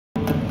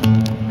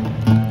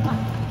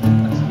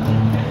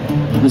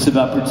was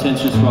about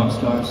pretentious rock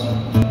stars.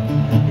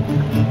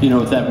 You know,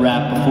 with that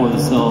rap before the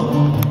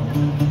song.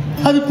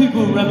 How do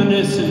people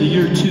reminisce in the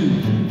year 2?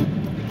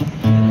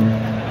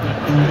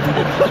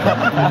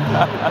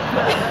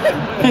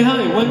 Hey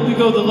honey, when did we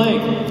go to the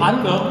lake? I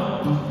don't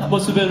know.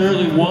 Must have been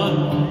early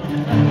 1.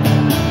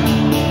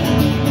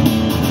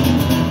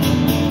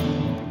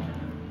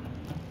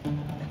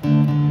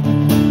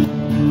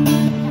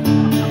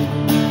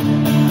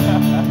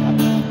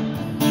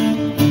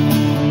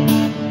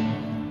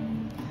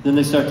 Then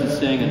they start to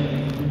sing,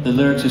 and the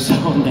lyrics are so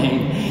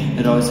inane,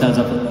 it always sounds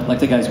like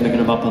the guy's making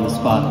them up on the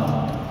spot.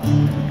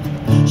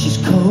 She's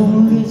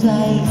cold as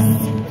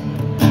ice.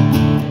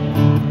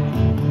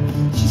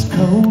 She's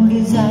cold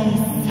as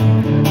ice.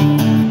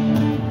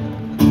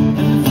 And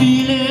the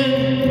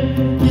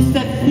feeling is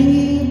that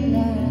feeling.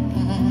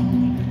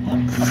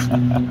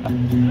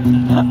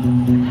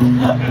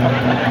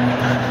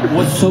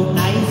 What's so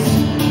nice?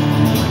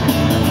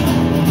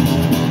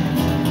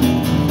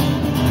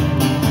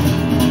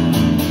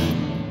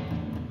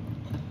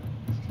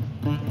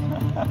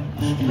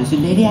 There's a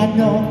lady I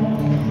know.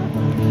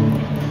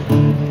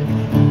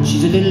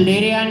 She's a little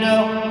lady I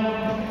know.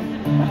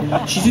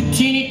 She's a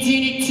teeny,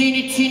 teeny,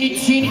 teeny, teeny,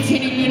 teeny,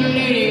 teeny little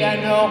lady I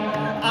know.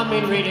 I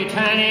mean really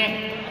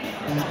tiny.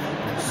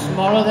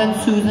 Smaller than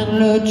Susan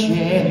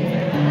Lucci.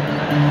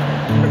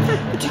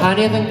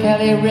 Tinier than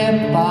Kelly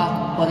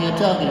Ripa. What are you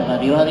talking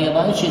about? You talking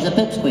about? She's a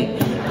pipsqueak.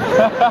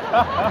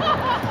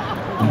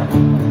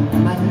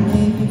 My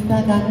lady's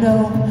like I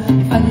know.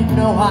 If I didn't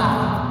know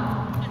her,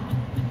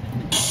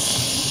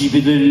 she'd be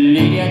the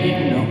lady I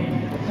didn't know.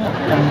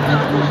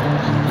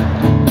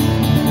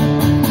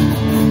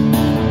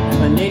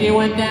 My lady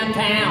went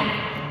downtown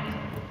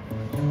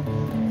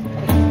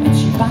and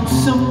she bought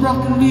some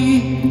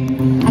broccoli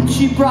and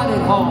she brought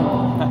it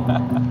home.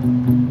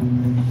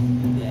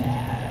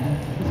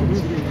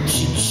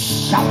 She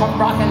choppin'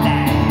 broccoli.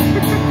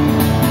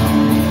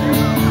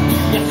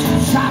 Yes, she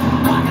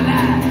choppin'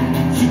 broccoli.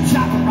 She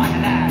choppin'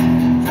 broccoli.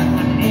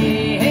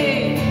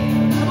 Hey,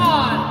 come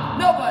on,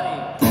 nobody.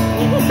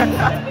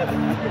 I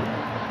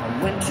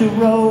went to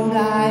Rhode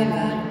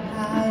Island,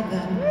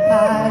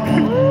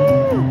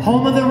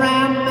 home of the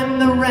Ram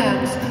and the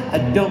Rams. I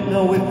don't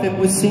know if it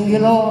was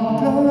singular or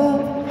plural.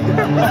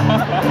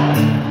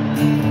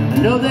 I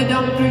know they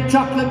don't drink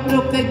chocolate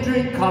milk, they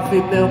drink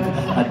coffee milk.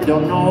 I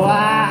don't know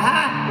why.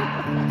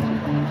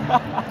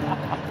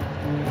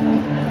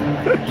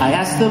 I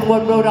asked them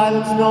what Rhode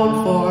Island's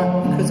known for,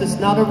 because it's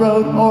not a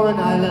road or an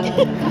island.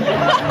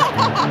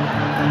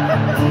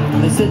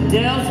 They said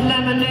Dale's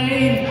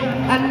lemonade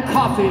and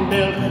coffee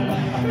milk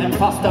and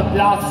pasta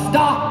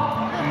blasta.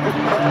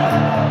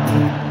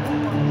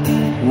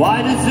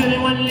 Why does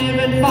anyone live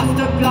in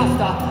Foster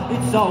Gloucester?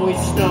 It's always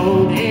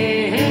snowed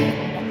in.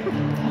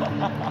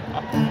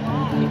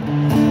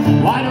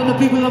 Why don't the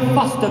people of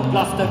Foster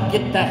Gloucester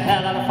get the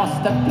hell out of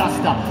Foster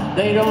Gloucester?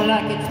 They don't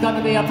like it's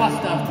gonna be a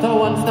buster. Throw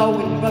one snow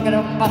and bucket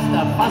of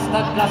buster.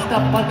 Foster Gloucester,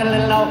 bucket a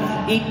little low.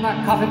 Eat my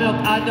coffee milk,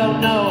 I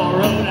don't know.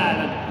 Rhode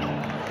Island.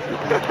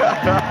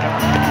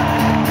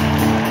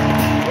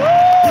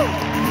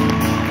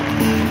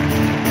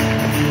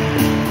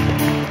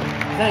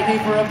 Thank you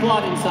for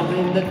applauding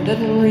something that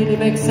didn't really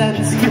make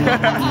sense.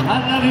 I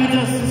love you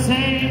just the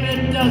same,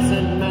 it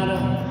doesn't matter.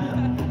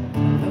 I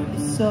love you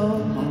so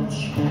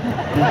much.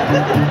 I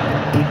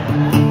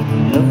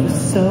love you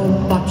so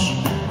much.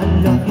 I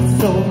love you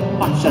so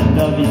much. I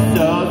love you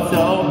so,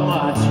 so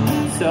much.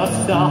 So,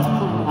 so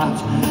much.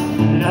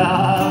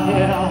 Love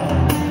you.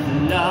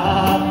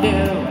 Love you. I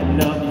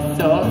love you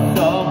so,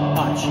 so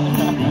much.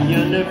 The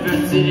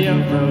University of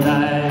Rhode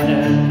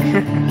Island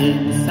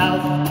in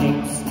South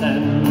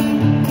Kingston.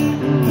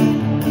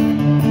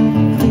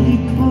 Pretty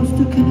close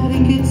to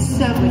Connecticut,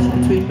 sandwiched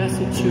between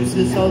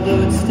Massachusetts,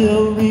 although it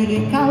still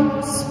really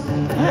counts.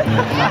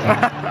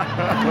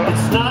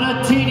 It's not a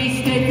teeny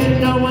state that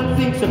no one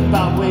thinks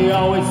about. We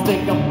always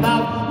think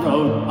about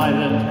Rhode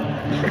Island.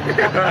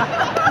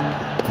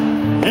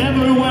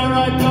 Everywhere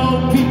I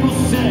go, people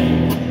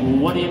say,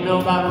 what do you know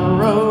about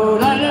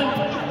Rhode Island?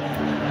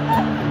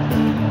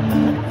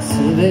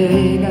 So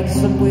they got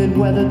some weird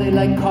weather, they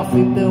like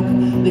coffee milk,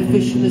 they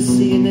fish in the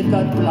sea, and they've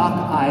got Block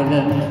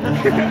Island,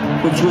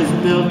 which was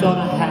built on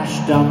a hash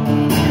dump.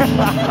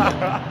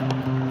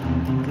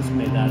 Just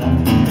made that up.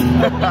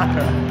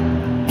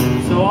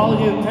 So all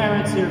you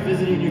parents here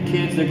visiting your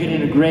kids, they're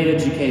getting a great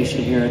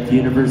education here at the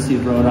University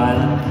of Rhode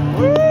Island.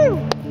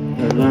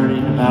 They're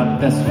learning about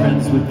best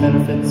friends with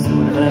benefits, or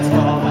whatever that's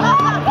called.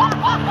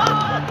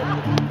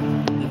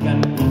 They've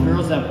got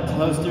girls have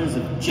posters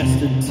of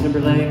Justin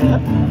Timberlake,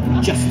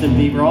 Justin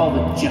Bieber, all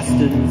the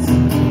Justins.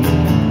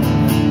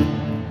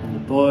 And the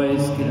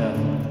boys get a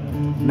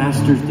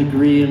master's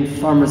degree in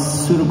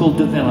pharmaceutical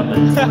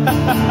development.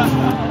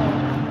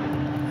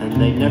 And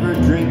they never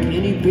drink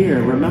any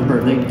beer.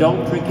 Remember, they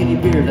don't drink any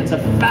beer. That's a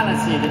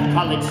fallacy that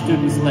college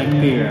students like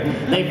beer.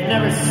 They've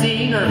never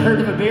seen or heard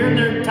of a beer in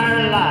their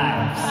entire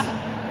lives.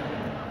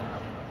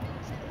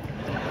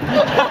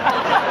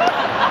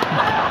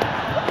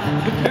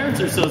 parents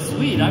are so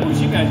sweet. I wish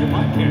you guys were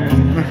my parents.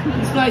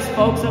 These nice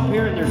folks up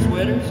here in their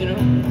sweaters, you know.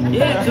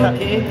 Yeah, it's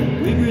okay.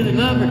 We really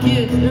love our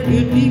kids. They're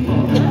good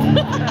people.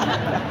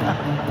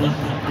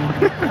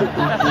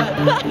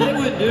 They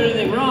wouldn't do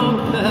anything wrong.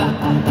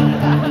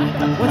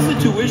 What's the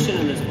tuition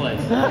in this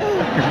place?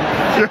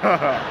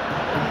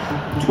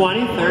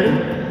 20, 30?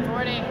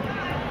 40.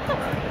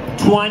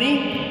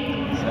 20?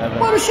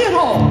 What a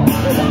shithole!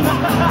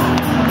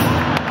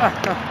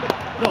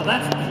 No,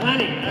 that's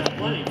plenty. That's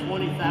plenty.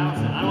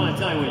 20,000. I don't want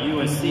to tell you what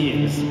USC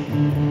is.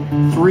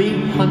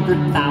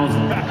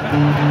 300,000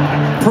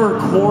 per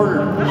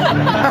quarter.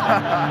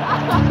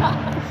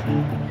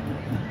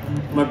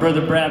 My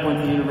brother Brad went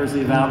to the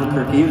University of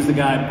Albuquerque. He was the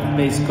guy I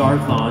based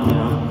Garth on, you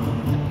know.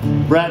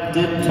 Brad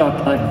did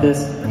talk like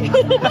this.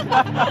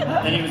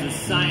 And he was a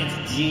science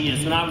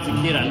genius. When I was a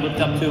kid, I looked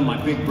up to him, my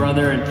big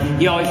brother,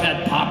 and he always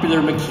had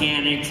popular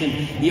mechanics, and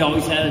he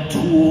always had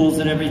tools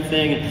and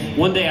everything. And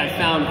one day I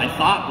thought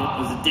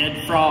it was a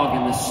dead frog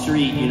in the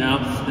street, you know,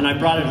 and I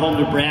brought it home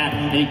to Brad,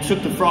 and he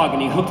took the frog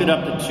and he hooked it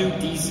up to 2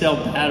 D-cell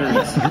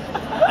batteries.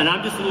 And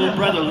I'm just a little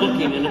brother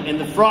looking, and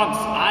the frog's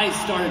eyes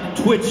started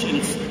to twitch, and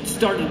it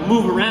started to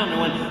move around. And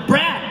I went,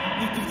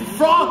 Brad, the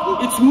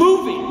frog, it's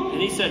moving.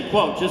 And he said,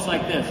 quote, just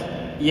like this,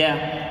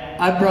 yeah,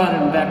 I brought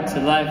him back to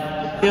life.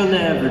 He'll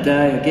never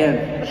die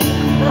again.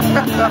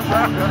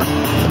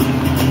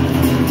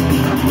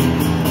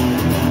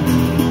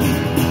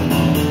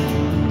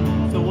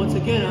 So once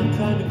again, I'm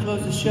trying to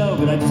close the show,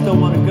 but I just don't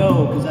want to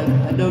go, because I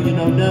know you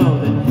don't know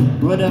that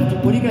right after,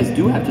 what do you guys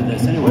do after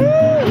this anyway?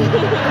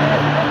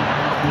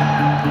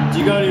 Do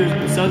you go to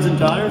your sons and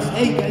daughters?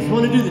 Hey, you guys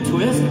want to do the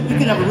twist? We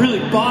could have a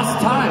really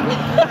boss time.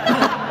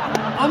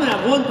 I'm going to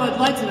have 1 Bud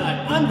Light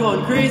tonight. I'm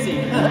going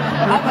crazy.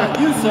 How about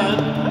you, son?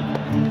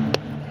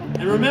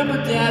 And remember,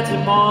 dads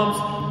and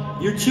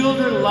moms, your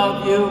children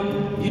love you.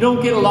 You don't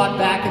get a lot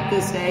back at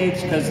this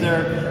age because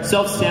they're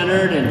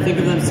self-centered and think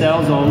of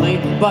themselves only,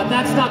 but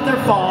that's not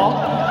their fault.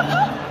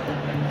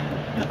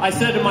 I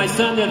said to my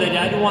son the other day,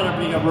 I didn't want to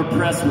be a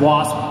repressed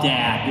wasp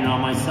dad. You know,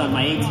 my son,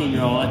 my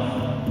 18-year-old,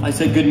 I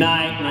said good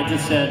night, and I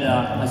just said,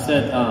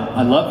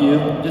 I love you,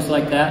 just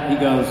like that. He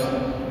goes,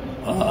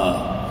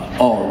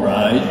 all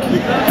right.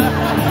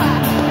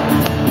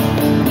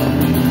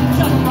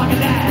 Choppin' Broccoli,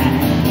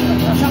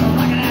 Choppin'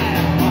 Broccoli,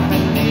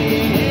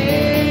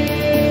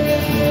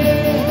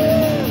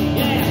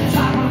 yeah,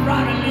 Choppin'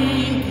 Broccoli,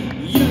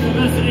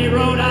 University of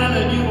Rhode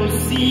Island, you will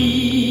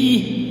see.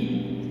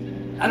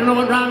 I don't know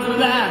what rhymes with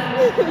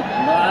that, but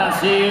I'll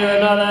see you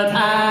another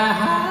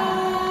time.